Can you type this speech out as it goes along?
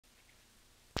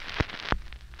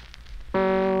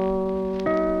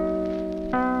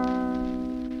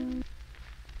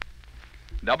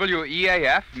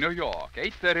WEAF, New York,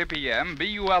 8:30 p.m.,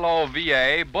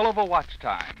 BULOVA, Bulova Watch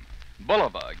Time.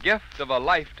 Bulova, gift of a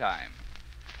lifetime.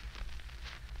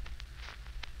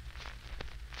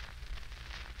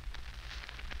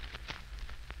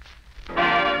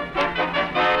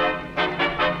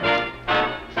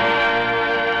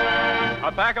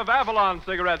 A pack of Avalon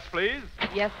cigarettes, please.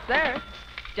 Yes, sir.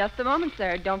 Just a moment,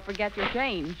 sir. Don't forget your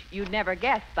change. You'd never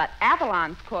guess, but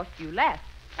Avalon's cost you less.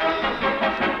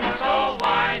 So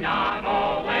why not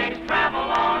always travel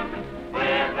on with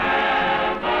Avalon?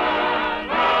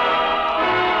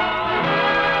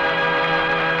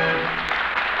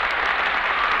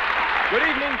 Good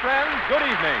evening, friends. Good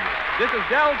evening. This is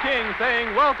Del King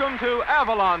saying welcome to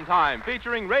Avalon Time,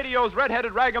 featuring radio's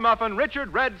red-headed ragamuffin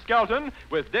Richard Red Skelton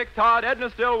with Dick Todd, Edna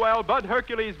Stillwell, Bud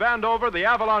Hercules Vandover, the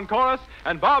Avalon Chorus,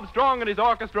 and Bob Strong and his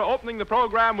orchestra opening the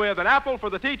program with An Apple for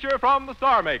the Teacher from the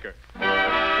Star Maker.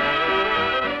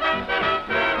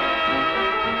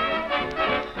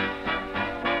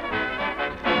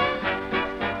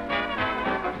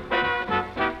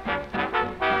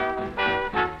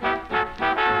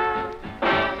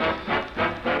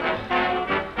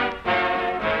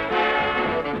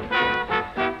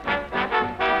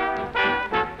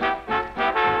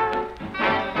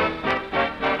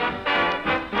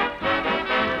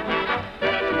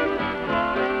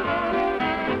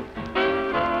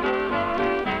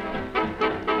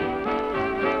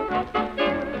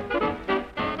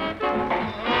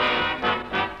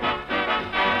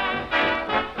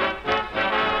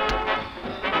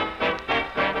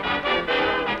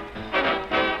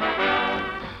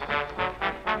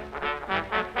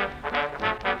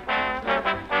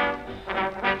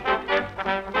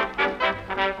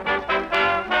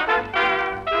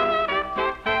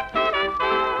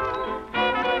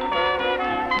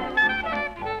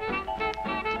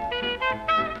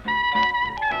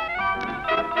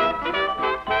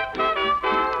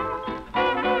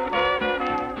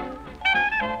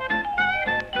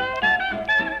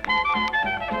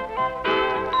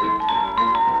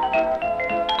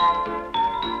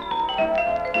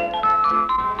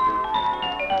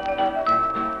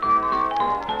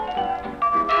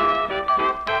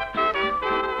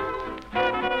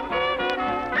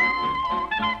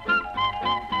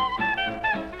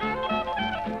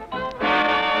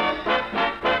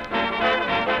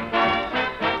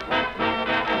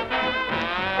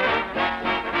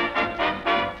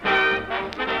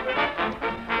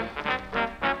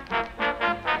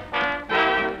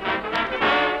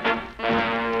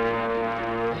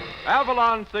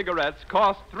 Avalon cigarettes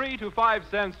cost 3 to 5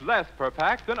 cents less per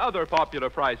pack than other popular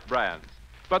priced brands.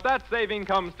 But that saving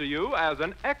comes to you as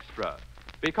an extra,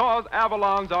 because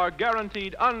Avalons are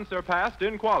guaranteed unsurpassed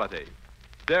in quality.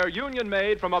 They're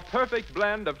union-made from a perfect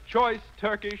blend of choice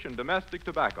Turkish and domestic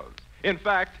tobaccos. In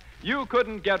fact, you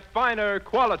couldn't get finer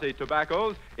quality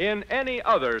tobaccos in any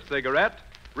other cigarette,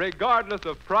 regardless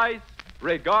of price,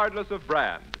 regardless of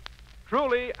brand.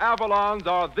 Truly, Avalons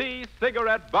are the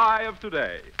cigarette buy of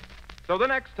today. So the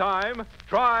next time,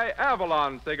 try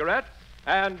Avalon cigarettes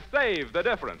and save the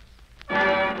difference.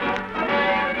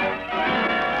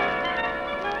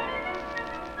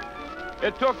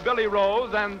 It took Billy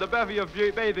Rose and the bevy of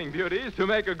bathing beauties to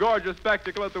make a gorgeous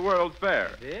spectacle at the World's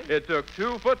Fair. It took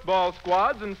 2 football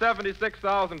squads and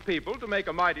 76,000 people to make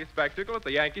a mighty spectacle at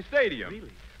the Yankee Stadium.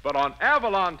 Really? But on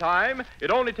Avalon time,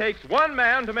 it only takes one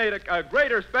man to make a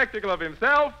greater spectacle of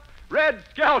himself, Red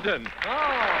Skelton.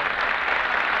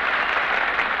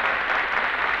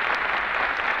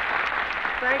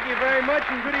 Thank you very much,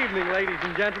 and good evening, ladies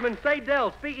and gentlemen. Say,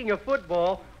 Del, speaking of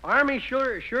football, Army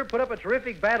sure put up a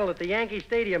terrific battle at the Yankee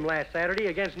Stadium last Saturday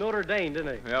against Notre Dame, didn't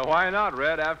they? Yeah, why not,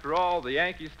 Red? After all, the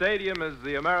Yankee Stadium is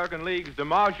the American League's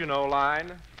DiMaggio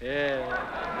line. Yeah.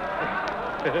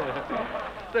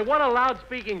 Say, what a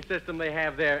loud-speaking system they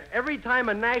have there. Every time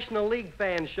a National League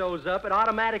fan shows up, it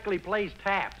automatically plays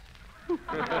taps.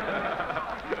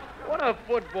 What a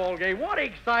football game. What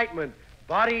excitement.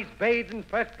 Bodies bathed in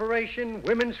perspiration,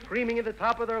 women screaming at the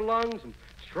top of their lungs, and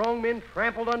strong men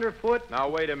trampled underfoot. Now,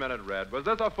 wait a minute, Red. Was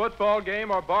this a football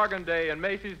game or bargain day in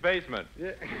Macy's basement? Yeah.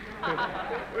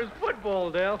 It was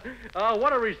football, Del.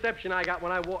 What a reception I got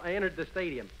when I entered the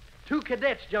stadium. 2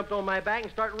 cadets jumped on my back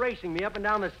and started racing me up and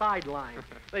down the sideline.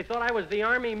 They thought I was the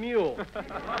Army mule.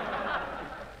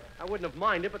 I wouldn't have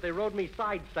minded, but they rode me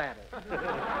side saddle.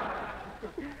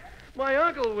 My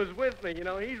uncle was with me. You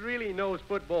know, he really knows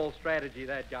football strategy,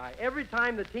 that guy. Every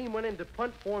time the team went into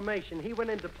punt formation, he went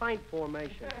into pint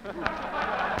formation.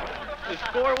 The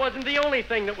score wasn't the only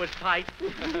thing that was tight.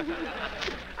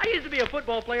 I used to be a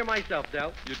football player myself,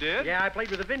 Del. You did? Yeah, I played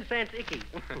with the Vincent's Icky.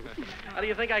 How do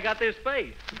you think I got this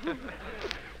face?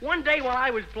 One day while I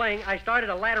was playing, I started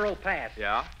a lateral pass.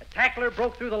 Yeah? A tackler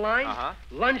broke through the line,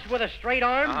 lunged with a straight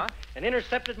arm, and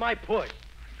intercepted my push.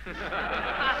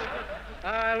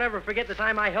 I'll never forget the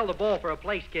time I held the ball for a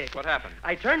place kick. What happened?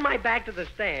 I turned my back to the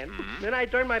stand, then I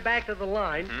turned my back to the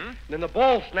line, then the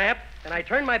ball snapped, and I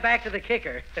turned my back to the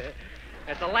kicker.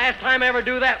 That's the last time I ever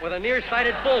do that with a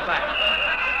nearsighted fullback.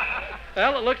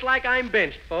 Well, it looks like I'm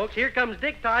benched, folks. Here comes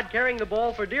Dick Todd carrying the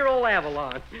ball for dear old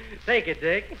Avalon. Take it,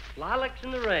 Dick. Lilacs in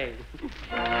the rain.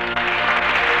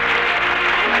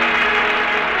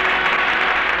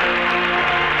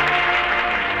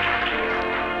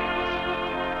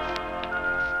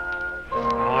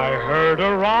 I heard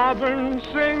a robin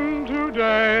sing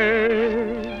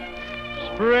today.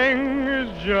 Spring is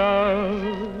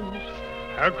just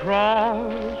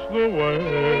across the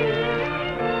way.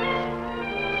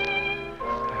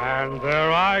 And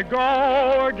there I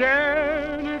go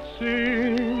again, it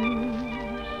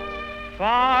seems,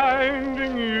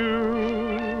 finding you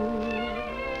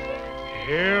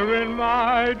here in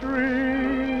my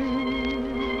dreams.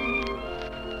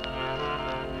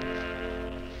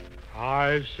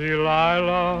 I see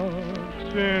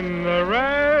lilacs in the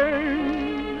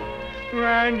rain,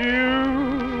 and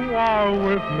you are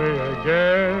with me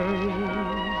again.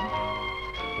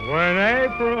 When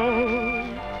April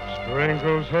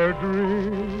sprinkles her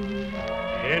dream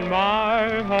in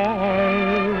my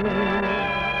heart.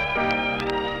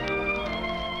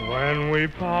 When we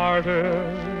parted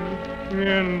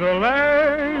in the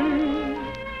lane,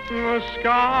 the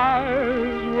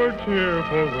skies were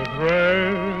tearful with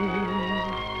rain.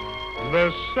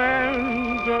 The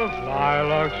scent of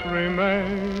lilacs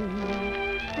remains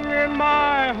in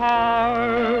my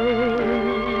heart.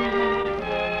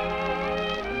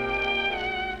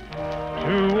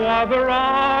 Two other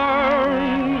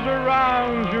arms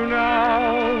around you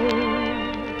now.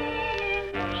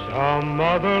 Some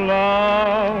other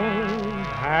love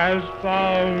has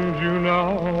found you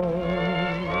now.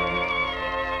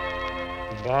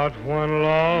 But when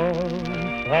love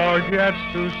forgets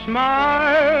to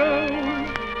smile,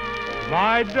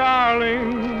 my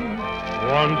darling,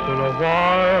 once in a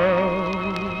while,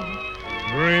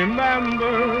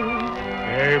 remember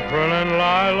April and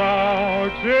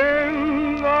lilacs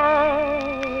in the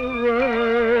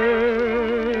rain.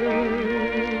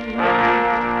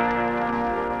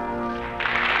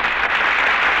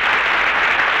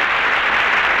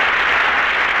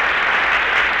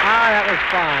 Ah, that was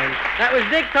fine. That was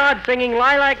Dick Todd singing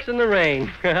Lilacs in the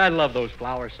Rain. I love those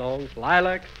flower songs.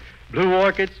 Lilacs, blue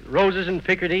orchids, roses and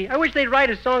Picardy. I wish they'd write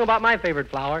a song about my favorite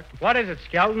flower. What is it,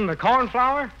 Skelton? The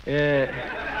cornflower? No,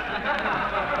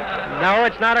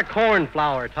 it's not a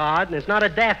cornflower, Todd, and it's not a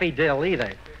daffodil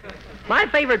either. My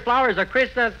favorite flower is a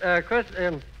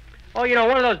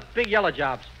one of those big yellow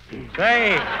jobs.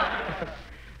 Say,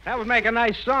 that would make a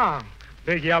nice song.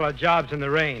 Big yellow jobs in the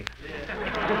rain.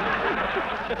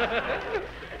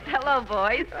 Hello,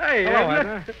 boys. Hey, Hello,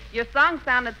 Edna. Edna. Your song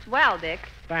sounded swell, Dick.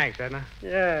 Thanks, Edna.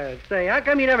 Yeah, say, how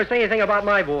come you never say anything about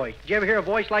my voice? Did you ever hear a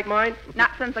voice like mine?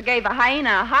 Not since I gave a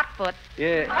hyena a hot foot.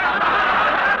 Yeah.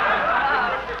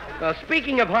 Well,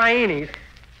 speaking of hyenas,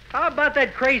 how about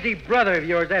that crazy brother of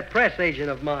yours, that press agent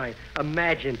of mine?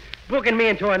 Imagine booking me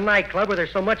into a nightclub where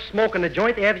there's so much smoke in the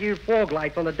joint they have to use fog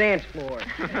lights on the dance floor.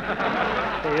 And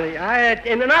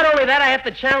not only that, I have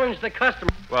to challenge the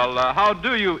customer. Well, how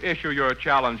do you issue your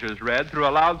challenges, Red? Through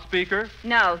a loudspeaker?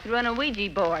 No, through an Ouija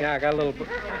board. Yeah, I got a little...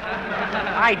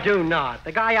 I do not.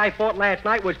 The guy I fought last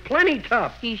night was plenty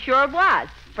tough. He sure was.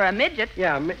 For a midget.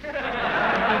 Yeah,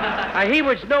 he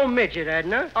was no midget,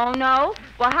 Edna. Oh, no?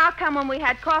 Well, how come when we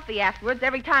had coffee afterwards,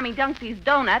 every time he dunked his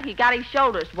donut, he got his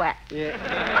shoulders wet? Yeah.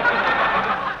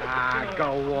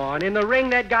 Go on. In the ring,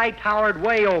 that guy towered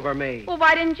way over me. Well,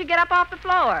 why didn't you get up off the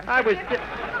floor? I was...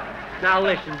 Now,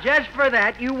 listen, just for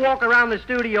that, you walk around the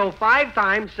studio 5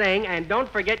 times saying, and don't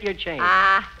forget your change.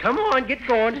 Come on, get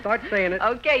going. Start saying it.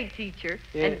 Okay, teacher.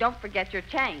 Yeah. And don't forget your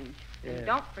change. Yeah. And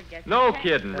don't forget No your change.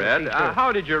 kidding, Red.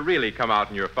 How did you really come out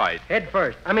in your fight? Head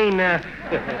first. I mean,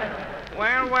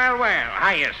 Well.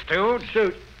 Hiya, Stooge.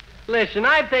 Shoot. Listen,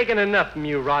 I've taken enough from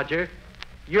you, Roger.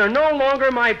 You're no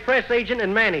longer my press agent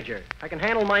and manager. I can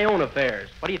handle my own affairs.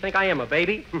 What do you think I am, a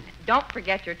baby? Don't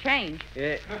forget your change.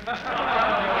 Yeah.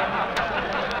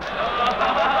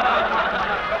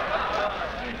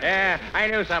 Yeah, I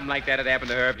knew something like that had happened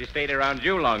to her if she stayed around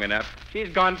you long enough. She's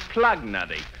gone plug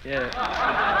nutty. Yeah.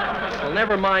 Well,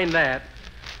 never mind that.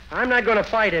 I'm not going to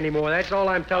fight anymore. That's all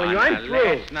I'm telling you. I'm now, through.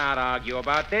 Let's not argue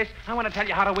about this. I want to tell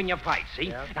you how to win your fight, see?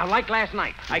 Yeah. Now, like last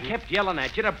night, I kept yelling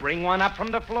at you to bring one up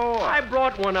from the floor. I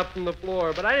brought one up from the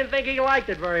floor, but I didn't think he liked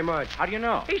it very much. How do you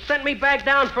know? He sent me back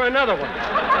down for another one.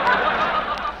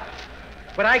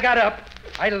 But I got up,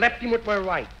 I leapt him with my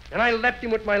right, and I leapt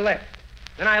him with my left.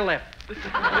 Then I left.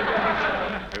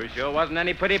 There sure wasn't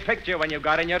any pretty picture when you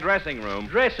got in your dressing room.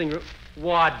 Dressing room?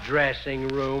 What dressing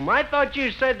room? I thought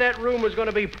you said that room was going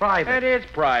to be private. It is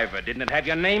private. Didn't it have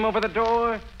your name over the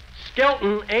door?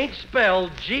 Skelton ain't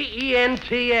spelled Gents.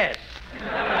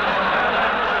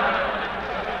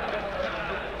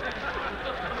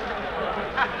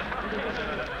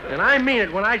 And I mean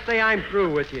it when I say I'm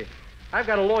through with you. I've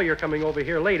got a lawyer coming over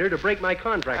here later to break my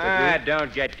contract with you.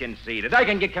 Don't get conceited. I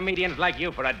can get comedians like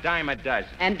you for a dime a dozen.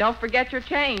 And don't forget your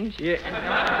change. Yeah.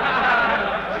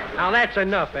 Now, that's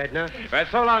enough, Edna. Well,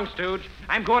 so long, Stooge.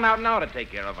 I'm going out now to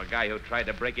take care of a guy who tried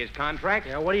to break his contract.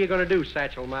 Yeah, what are you going to do,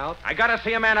 Satchel Mouth? I got to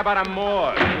see a man about a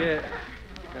morgue. Yeah.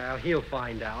 Well, he'll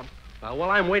find out.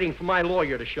 While I'm waiting for my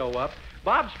lawyer to show up,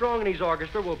 Bob Strong and his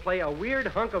orchestra will play a weird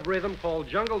hunk of rhythm called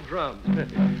Jungle Drums.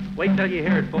 Wait till you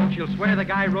hear it, folks. You'll swear the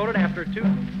guy wrote it after two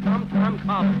tom-tom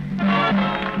coffins.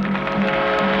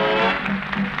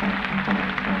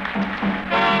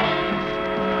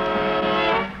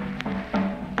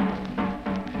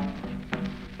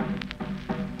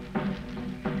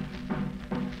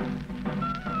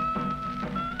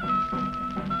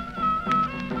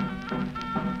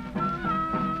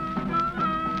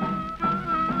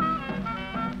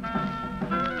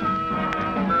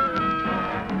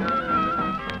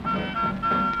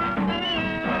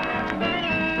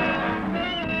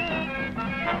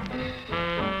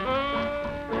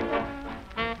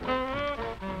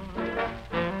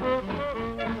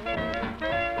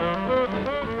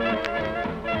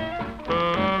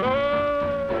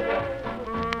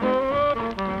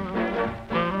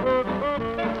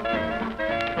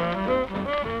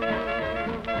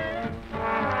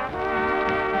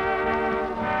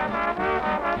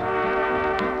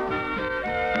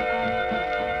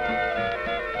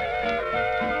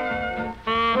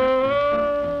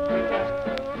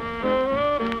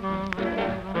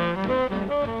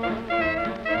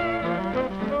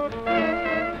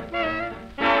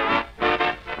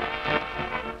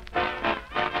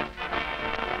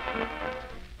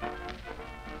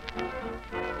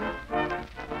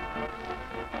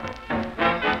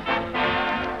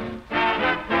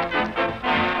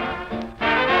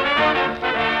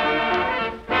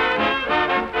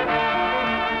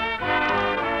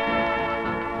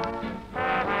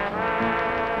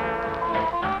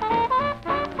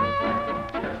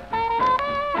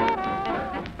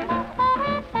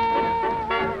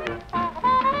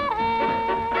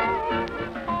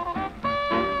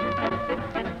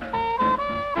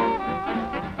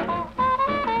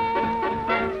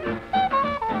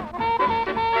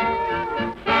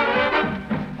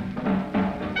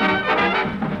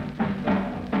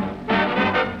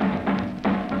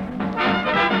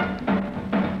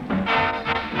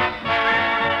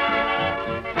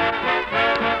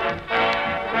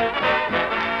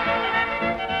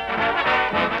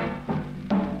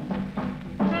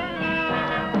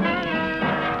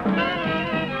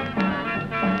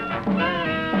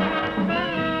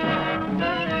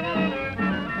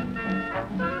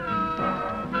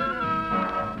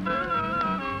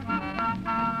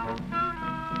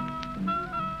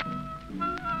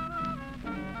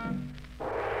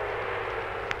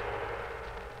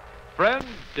 Friends,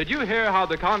 did you hear how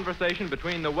the conversation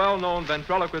between the well-known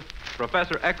ventriloquist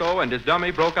Professor Echo and his dummy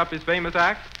broke up his famous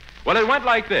act? Well, it went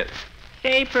like this.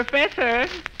 Hey, Professor,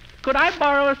 could I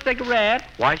borrow a cigarette?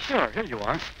 Why, sure. Here you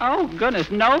are. Oh, goodness,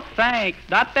 no thanks.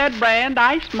 Not that brand.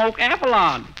 I smoke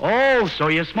Avalon. Oh, so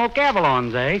you smoke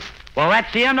Avalons, eh? Well,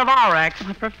 that's the end of our act.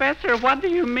 Professor, what do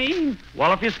you mean?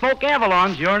 Well, if you smoke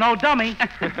Avalons, you're no dummy.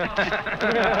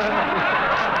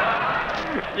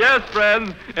 Yes,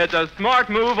 friends, it's a smart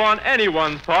move on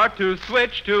anyone's part to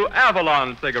switch to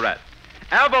Avalon cigarettes.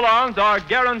 Avalons are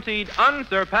guaranteed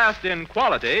unsurpassed in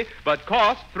quality, but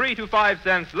cost 3 to 5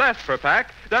 cents less per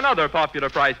pack than other popular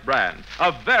price brands.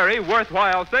 A very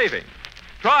worthwhile saving.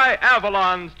 Try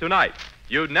Avalons tonight.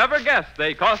 You'd never guess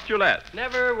they cost you less.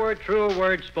 Never were truer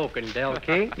words spoken, Del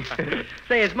King.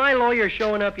 Say, is my lawyer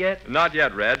showing up yet? Not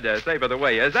yet, Red. Say, by the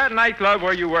way, is that nightclub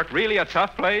where you work really a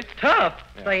tough place? Tough?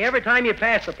 Yeah. Say, every time you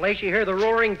pass the place, you hear the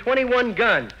roaring 21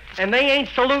 gun, and they ain't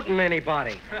saluting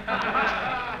anybody.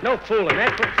 No fooling.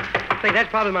 Say, that's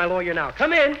probably my lawyer now.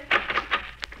 Come in.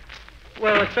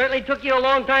 Well, it certainly took you a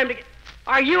long time to get...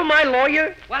 Are you my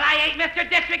lawyer? Well, I ain't Mr.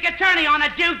 District Attorney on a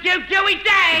Jewy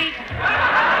day.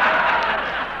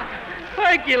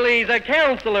 Hercules, a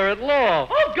counselor at law.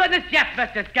 Oh, goodness, yes,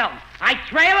 Mr. Skelton. I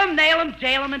trail 'em, nail 'em,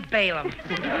 jail 'em, and bail 'em.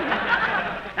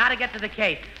 Now to get to the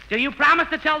case. Do you promise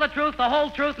to tell the truth, the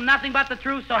whole truth, and nothing but the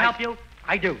truth, so help you?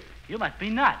 I do. You must be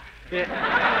nuts.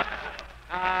 Yeah.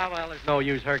 Well, there's no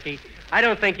use, Herky. I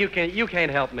don't think you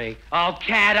can't help me. Oh,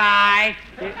 can't I?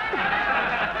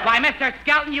 Why, Mr.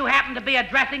 Skelton, you happen to be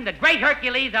addressing the great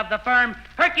Hercules of the firm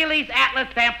Hercules, Atlas,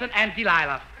 Samson, and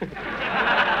Delilah.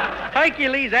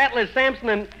 Hercules, Atlas, Samson,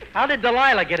 and how did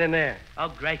Delilah get in there? Oh,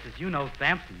 gracious, you know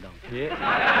Samson, don't you?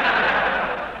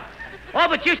 Yeah. Oh,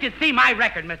 but you should see my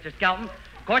record, Mr. Skelton.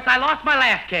 Of course, I lost my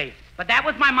last case, but that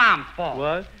was my mom's fault.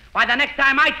 What? Why, the next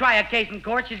time I try a case in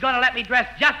court, she's going to let me dress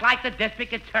just like the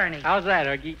district attorney. How's that,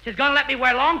 Herky? She's going to let me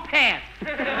wear long pants.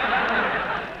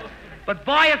 But,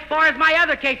 boy, as far as my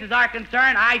other cases are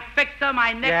concerned, I fix them,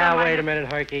 I nick them. Yeah, wait a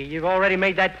minute, Herky. You've already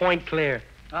made that point clear.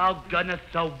 Oh, goodness,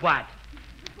 so what?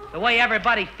 The way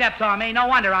everybody steps on me, no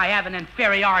wonder I have an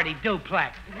inferiority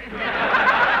duplex.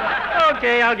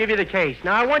 Okay, I'll give you the case.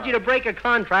 Now, I want you to break a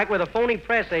contract with a phony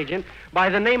press agent by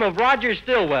the name of Roger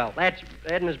Stillwell. That's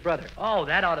Edna's brother. Oh,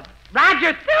 that ought to...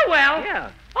 Roger Stillwell? Yeah.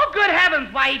 Oh, good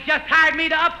heavens, why, he just hired me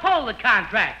to uphold the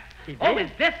contract. He did? Oh, is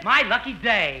this my lucky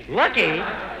day? Lucky?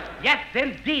 Yes,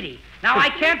 indeedy. Now, I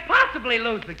can't possibly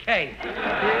lose the case.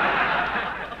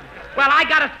 Well, I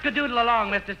got to skedoodle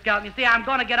along, Mr. Skelton. You see, I'm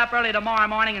going to get up early tomorrow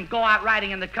morning and go out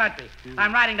riding in the country.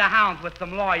 I'm riding to hounds with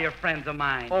some lawyer friends of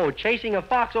mine. Oh, chasing a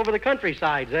fox over the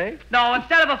countrysides, eh? No,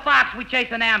 instead of a fox, we chase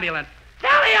an ambulance.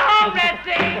 Tally ho, Red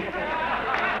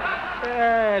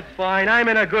That's fine. I'm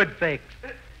in a good fix.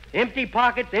 Empty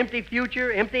pockets, empty future,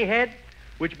 empty head,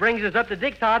 which brings us up to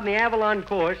Dick Todd in the Avalon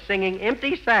course singing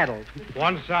Empty Saddles.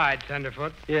 One side,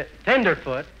 Tenderfoot. Yeah,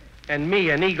 Tenderfoot, and me,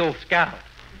 an Eagle Scout.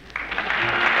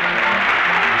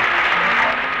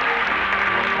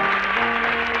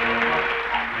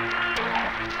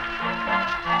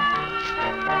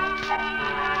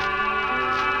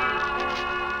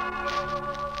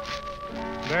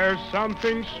 There's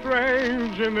something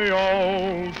strange in the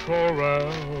old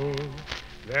corral.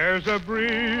 There's a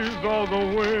breeze, though the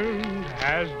wind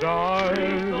has died.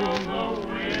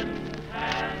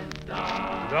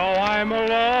 Though I'm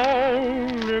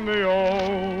alone in the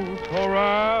old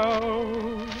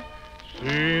corral,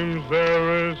 seems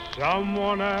there is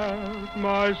someone at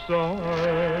my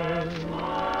side.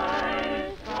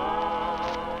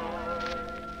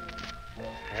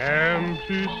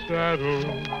 Empty saddle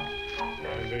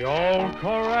in the old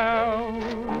corral.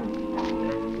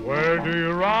 Where do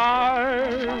you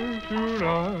ride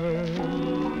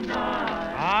tonight?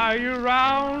 Are you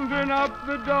rounding up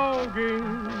the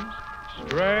doggies,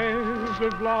 strays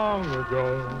of long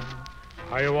ago?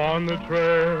 Are you on the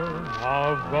trail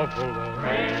of buffalo?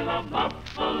 Trail of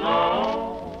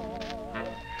buffalo.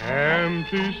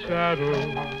 Empty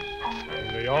saddles in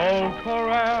the old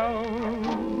corral.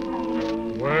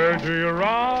 Where do you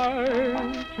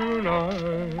ride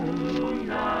tonight?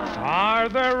 Are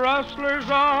there rustlers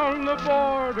on the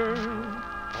border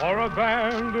or a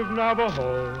band of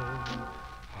Navajo?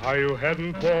 Are you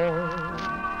heading for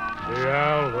the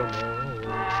Alamo?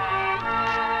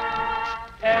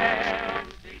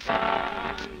 Empty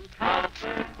guns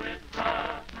covered with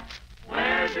rust.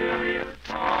 Where do you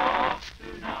talk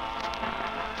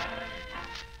tonight?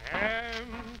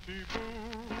 Empty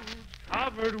boots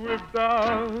covered with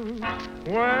dust.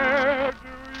 Where do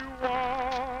you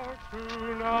walk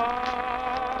tonight?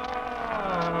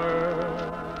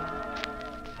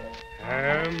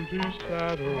 Empty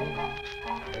saddle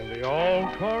in the old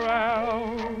corral.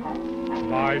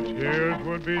 My tears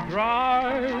would be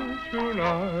dry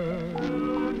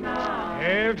tonight.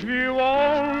 If you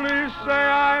only say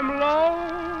I'm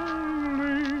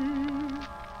lonely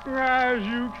as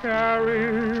you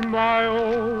carry my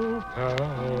old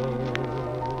pal.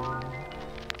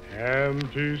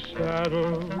 Empty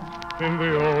saddle in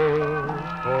the old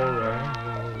corral.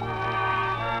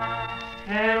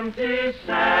 Empty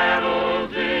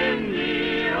saddles in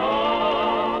the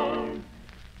old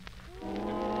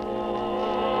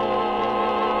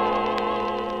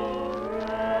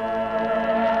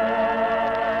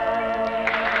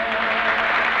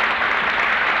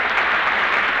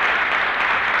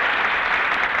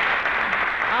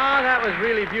That was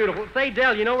really beautiful. Say,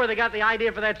 Del, you know where they got the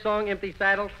idea for that song, Empty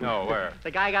Saddles? No, where?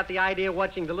 The guy got the idea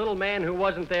watching the little man who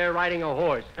wasn't there riding a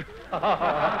horse.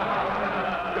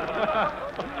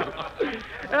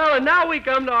 Well, and now we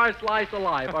come to our slice of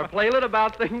life, our playlet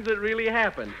about things that really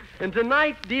happened. And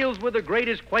tonight deals with the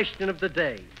greatest question of the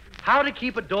day. How to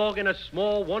keep a dog in a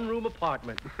small one-room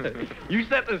apartment. You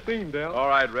set the scene, Del. All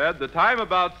right, Red. The time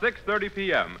about 6:30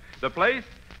 p.m. The place,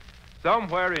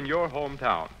 somewhere in your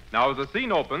hometown. Now, as the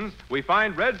scene opens, we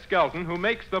find Red Skelton, who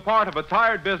makes the part of a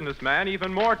tired businessman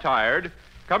even more tired,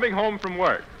 coming home from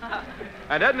work.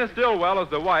 And Edna Stillwell is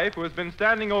the wife who has been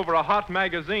standing over a hot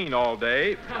magazine all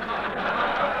day.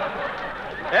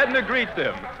 Edna greets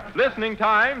him. Listening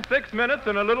time, 6 minutes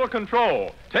and a little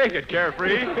control. Take it,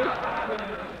 Carefree. Is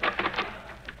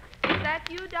that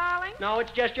you, darling? No,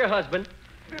 it's just your husband.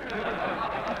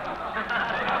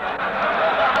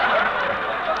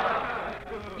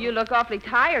 You look awfully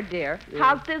tired, dear. Yeah.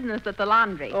 How's business at the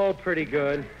laundry? Oh, pretty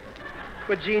good.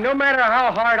 But, gee, no matter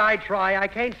how hard I try, I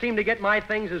can't seem to get my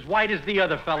things as white as the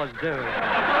other fellas do.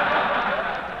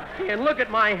 And look at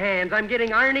my hands. I'm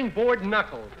getting ironing board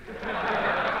knuckles.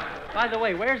 By the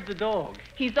way, where's the dog?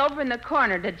 He's over in the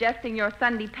corner digesting your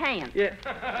Sunday pants. Yeah.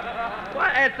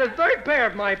 Why, that's the third pair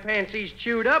of my pants he's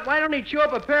chewed up. Why don't he chew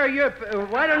up a pair of your...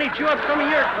 why don't he chew up some of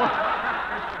your...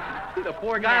 The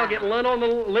poor guy will get lint on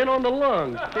the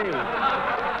lungs, gee.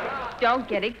 Don't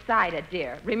get excited,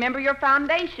 dear. Remember your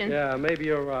foundation. Yeah, maybe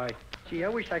you're right. Gee, I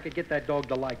wish I could get that dog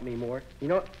to like me more. You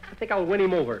know, I think I'll win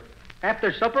him over.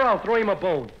 After supper, I'll throw him a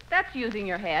bone. That's using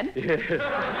your head. Yeah.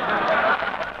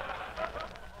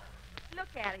 Look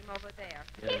at him over there.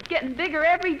 Yeah. He's getting bigger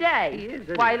every day. He is,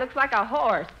 isn't Why, he? he looks like a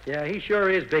horse. Yeah, he sure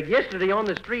is big. Yesterday on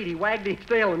the street, he wagged his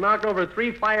tail and knocked over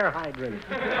 3 fire hydrants.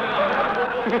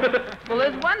 Well,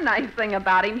 there's one nice thing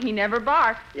about him. He never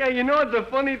barks. Yeah, you know, it's a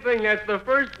funny thing. That's the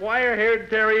first wire-haired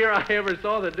terrier I ever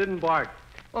saw that didn't bark.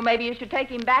 Well, maybe you should take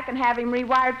him back and have him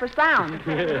rewired for sound.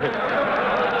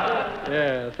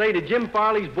 Yeah. Say, did Jim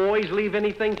Farley's boys leave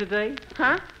anything today?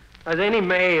 Huh? Is any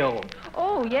mail?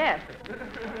 Oh, yes.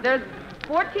 There's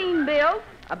 14 bills,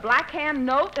 a blackhand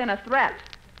note, and a threat.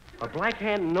 A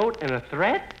blackhand note and a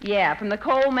threat? Yeah, from the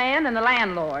coal man and the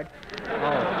landlord.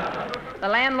 Oh. The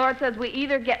landlord says we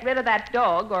either get rid of that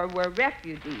dog or we're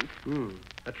refugees.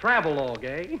 A travelogue,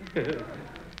 eh?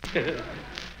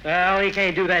 Well, he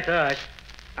can't do that to us.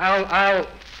 I'll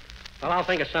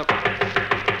think of something.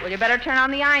 Well, you better turn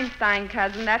on the Einstein,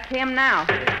 cousin. That's him now.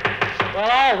 Well,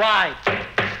 all right.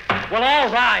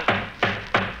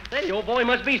 Say, the old boy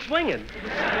must be swinging.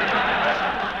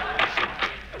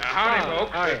 Howdy,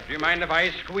 folks. Do you mind if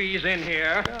I squeeze in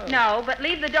here? No, but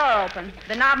leave the door open.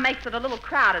 The knob makes it a little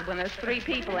crowded when there's 3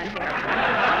 people in here.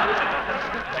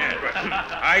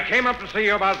 I came up to see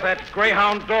you about that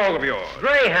greyhound dog of yours.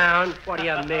 Greyhound? What do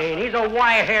you mean? He's a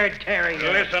wire-haired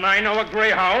terrier. Listen, I know a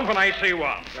greyhound when I see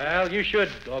one. Well, you should,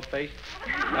 dog-face.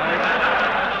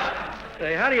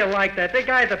 Say, how do you like that? The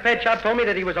guy at the pet shop told me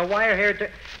that he was a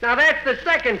wire-haired... Now, that's the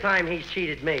second time he's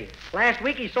cheated me. Last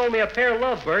week, he sold me a pair of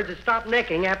lovebirds that stopped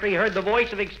necking after he heard the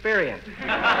voice of experience.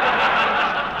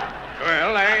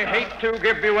 Well, I hate to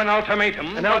give you an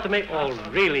ultimatum. An ultimatum? Oh,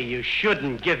 really, you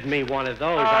shouldn't give me one of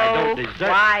those. I don't deserve...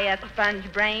 quiet,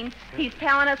 sponge brain. He's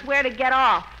telling us where to get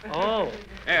off. Oh.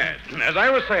 Yes, as I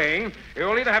was saying,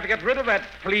 you'll either have to get rid of that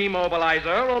flea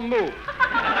mobilizer or move.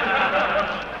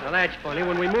 Well, that's funny.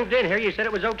 When we moved in here, you said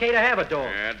it was okay to have a dog.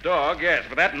 Dog, yes,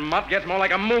 but that mutt gets more like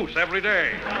a moose every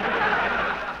day.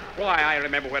 Why, I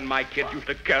remember when my kids used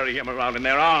to carry him around in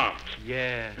their arms.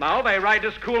 Yeah. Now they ride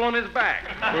to school on his back.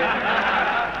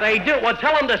 Yeah. They do. Well,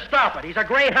 tell him to stop it. He's a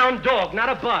greyhound dog, not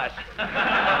a bus.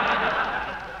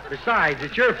 Besides,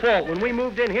 it's your fault. When we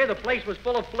moved in here, the place was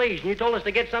full of fleas, and you told us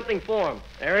to get something for him.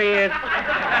 There he is.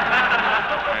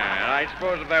 I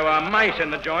suppose if there were mice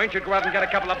in the joint, you'd go out and get a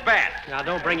couple of bats. Now,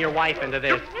 don't bring your wife into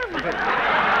this.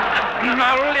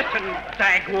 Now, listen,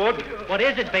 Dagwood. What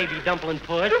is it, baby dumpling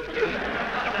puss?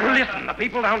 Listen, the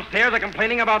people downstairs are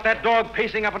complaining about that dog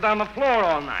pacing up and down the floor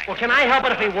all night. Well, can I help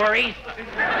it if he worries?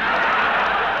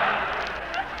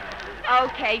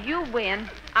 Okay, you win.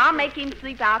 I'll make him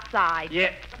sleep outside.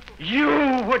 Yeah.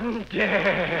 You wouldn't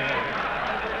dare.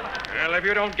 Well, if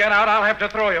you don't get out, I'll have to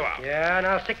throw you out. Yeah, and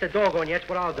I'll stick the dog on you. That's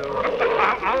what I'll do.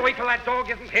 I'll wait till that dog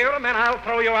isn't here, and then I'll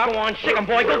throw you out. Go on, sick him,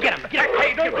 boy. Go get him. Get him.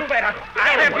 Hey, don't do that.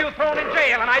 I'll have you thrown in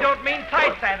jail, and I don't mean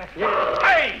tight saddle. Yeah.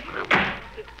 Hey!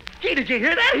 Gee, did you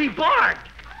hear that? He barked.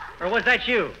 Or was that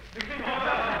you?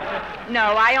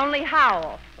 No, I only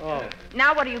howl. Oh.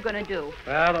 Now what are you going to do?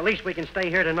 Well, at least we can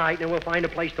stay here tonight, and then we'll find a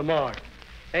place tomorrow.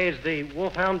 Hey, has the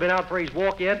wolfhound been out for his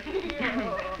walk yet?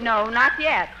 No, not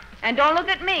yet. And don't look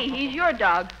at me. He's your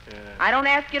dog. Yeah. I don't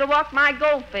ask you to walk my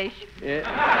goldfish. Yeah.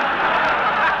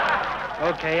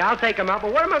 Okay, I'll take him out.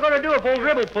 But what am I going to do if old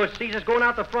Ribblepuss sees us going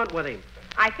out the front with him?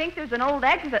 I think there's an old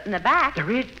exit in the back.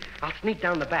 There is? I'll sneak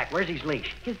down the back. Where's his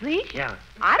leash? His leash? Yeah.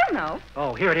 I don't know.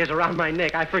 Oh, here it is around my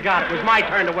neck. I forgot. It was my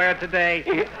turn to wear it today.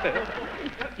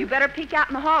 You better peek out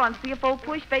in the hall and see if old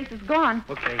Pushface is gone.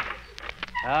 Okay.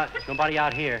 There's nobody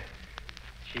out here.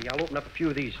 Gee, I'll open up a few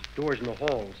of these doors in the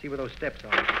hall and see where those steps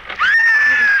are.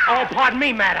 Oh, pardon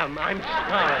me, madam. I'm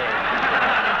sorry.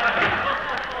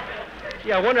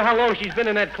 Gee, I wonder how long she's been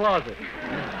in that closet.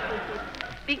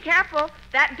 Be careful.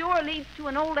 That door leads to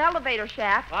an old elevator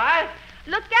shaft. What?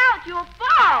 Look out, you'll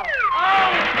fall.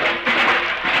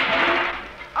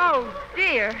 Oh,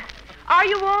 dear. Are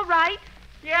you all right?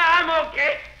 Yeah, I'm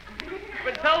okay.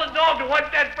 But tell the dog to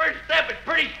watch that first step. It's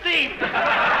pretty steep.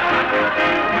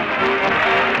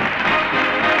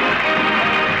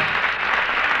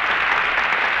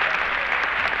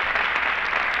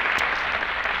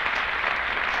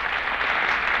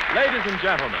 Ladies and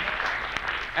gentlemen,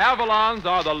 Avalons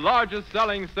are the largest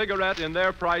selling cigarette in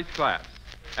their price class.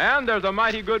 And there's a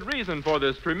mighty good reason for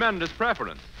this tremendous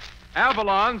preference.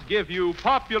 Avalons give you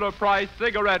popular price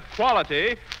cigarette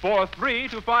quality for 3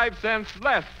 to 5 cents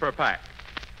less per pack.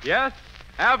 Yes,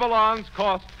 Avalons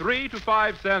cost 3 to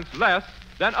 5 cents less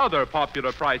than other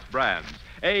popular price brands.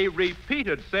 A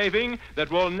repeated saving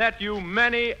that will net you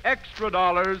many extra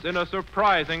dollars in a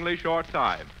surprisingly short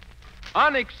time.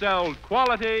 Unexcelled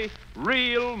quality,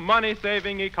 real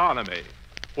money-saving economy.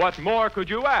 What more could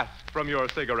you ask from your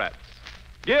cigarettes?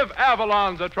 Give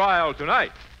Avalons a trial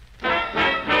tonight.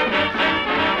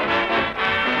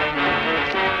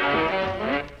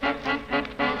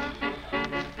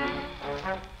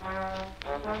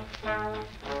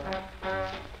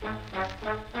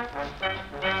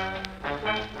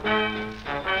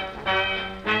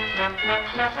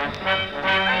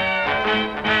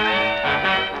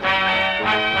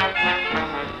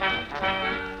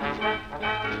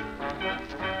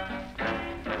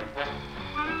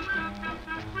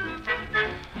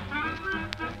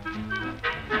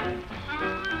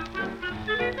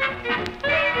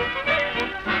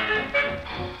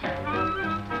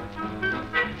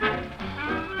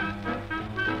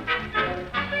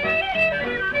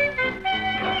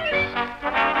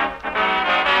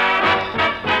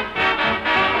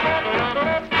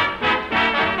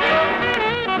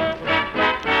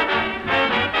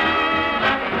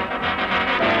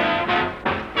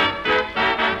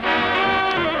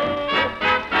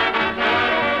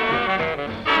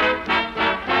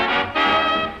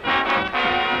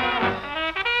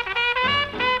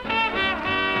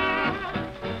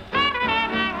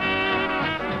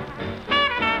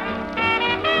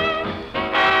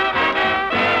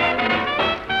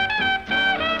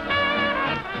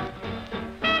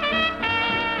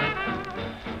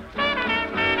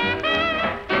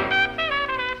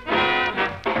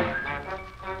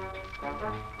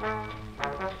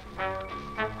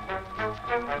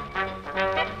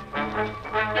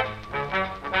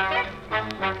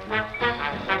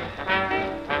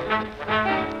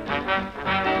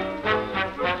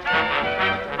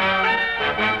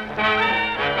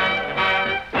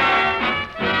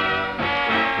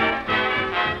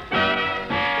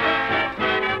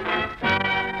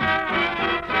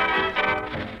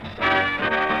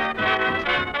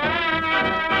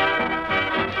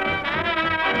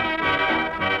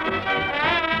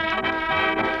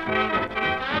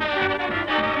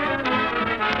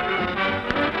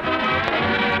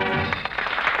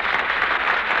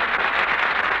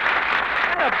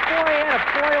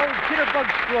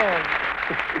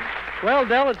 Well,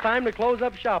 Dell, it's time to close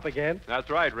up shop again. That's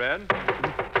right, Red.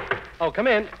 Oh, come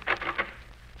in.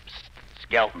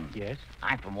 Skelton. Yes?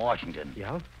 I'm from Washington.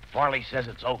 Yeah? Farley says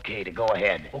it's okay to go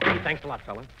ahead. Okay, thanks a lot,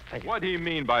 fella. Thank you. What do you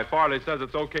mean by Farley says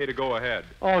it's okay to go ahead?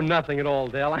 Oh, nothing at all,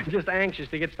 Dell. I'm just anxious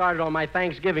to get started on my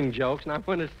Thanksgiving jokes, and I'm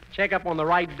going to check up on the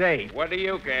right day. What do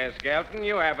you care, Skelton?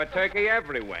 You have a turkey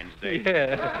every Wednesday.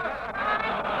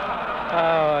 Yeah.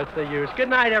 Oh, it's the use. Good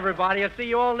night, everybody. I'll see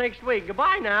you all next week.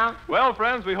 Goodbye now. Well,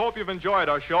 friends, we hope you've enjoyed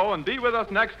our show, and be with us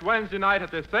next Wednesday night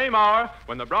at this same hour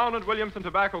when the Brown and Williamson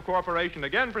Tobacco Corporation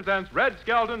again presents Red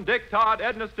Skelton, Dick Todd,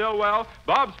 Edna Stillwell,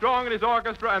 Bob Strong and his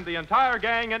orchestra, and the entire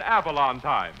gang in Avalon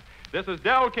time. This is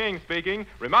Del King speaking,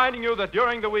 reminding you that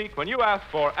during the week when you ask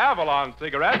for Avalon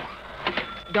cigarettes,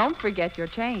 don't forget your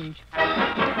change. So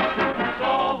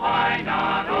why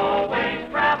not always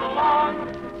travel on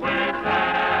with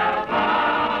Avalon?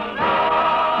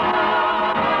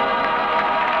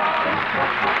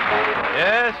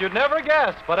 Yes, you'd never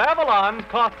guess, but Avalon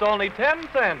cost only 10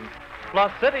 cents,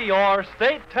 plus city or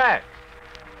state tax.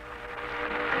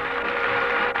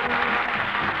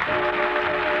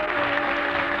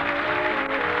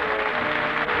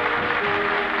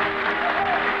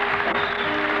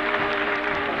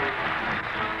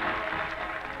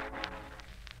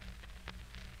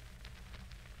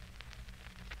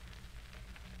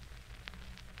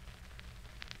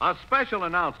 A special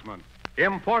announcement,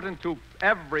 important to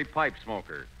every pipe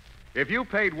smoker. If you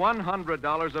paid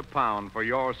 $100 a pound for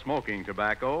your smoking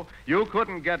tobacco, you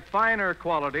couldn't get finer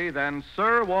quality than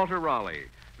Sir Walter Raleigh,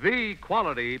 the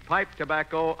quality pipe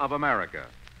tobacco of America.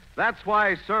 That's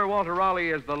why Sir Walter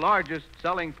Raleigh is the largest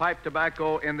selling pipe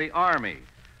tobacco in the Army,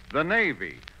 the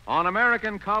Navy, on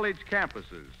American college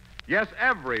campuses. Yes,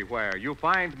 everywhere you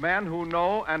find men who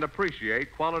know and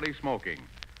appreciate quality smoking.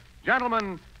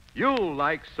 Gentlemen, you'll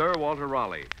like Sir Walter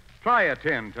Raleigh. Try a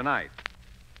tin tonight.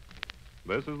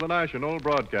 This is the National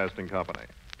Broadcasting Company.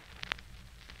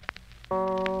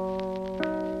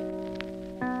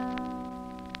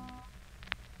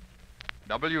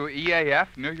 WEAF,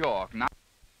 New York.